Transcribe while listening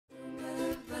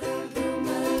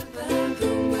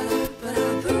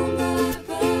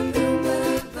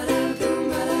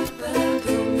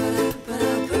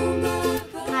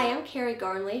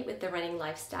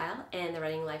Lifestyle and the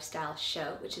Running Lifestyle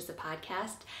Show, which is a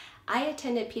podcast. I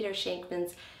attended Peter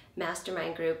Shankman's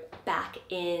mastermind group back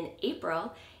in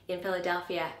April in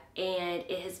Philadelphia, and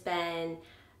it has been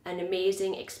an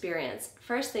amazing experience.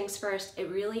 First things first, it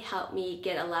really helped me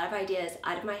get a lot of ideas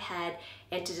out of my head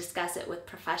and to discuss it with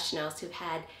professionals who've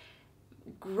had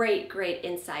great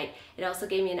insight. It also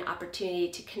gave me an opportunity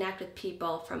to connect with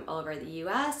people from all over the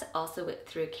US, also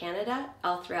through Canada,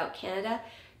 all throughout Canada,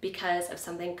 because of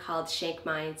something called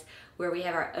Shankminds, where we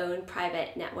have our own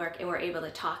private network and we're able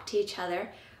to talk to each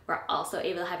other. We're also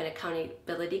able to have an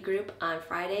accountability group on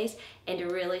Fridays and to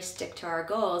really stick to our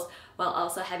goals while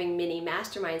also having mini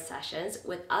mastermind sessions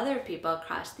with other people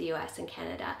across the US and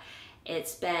Canada.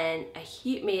 It's been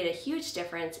made a huge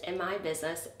difference in my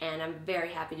business, and I'm very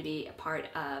happy to be a part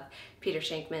of Peter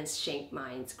Shankman's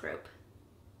Shankminds group.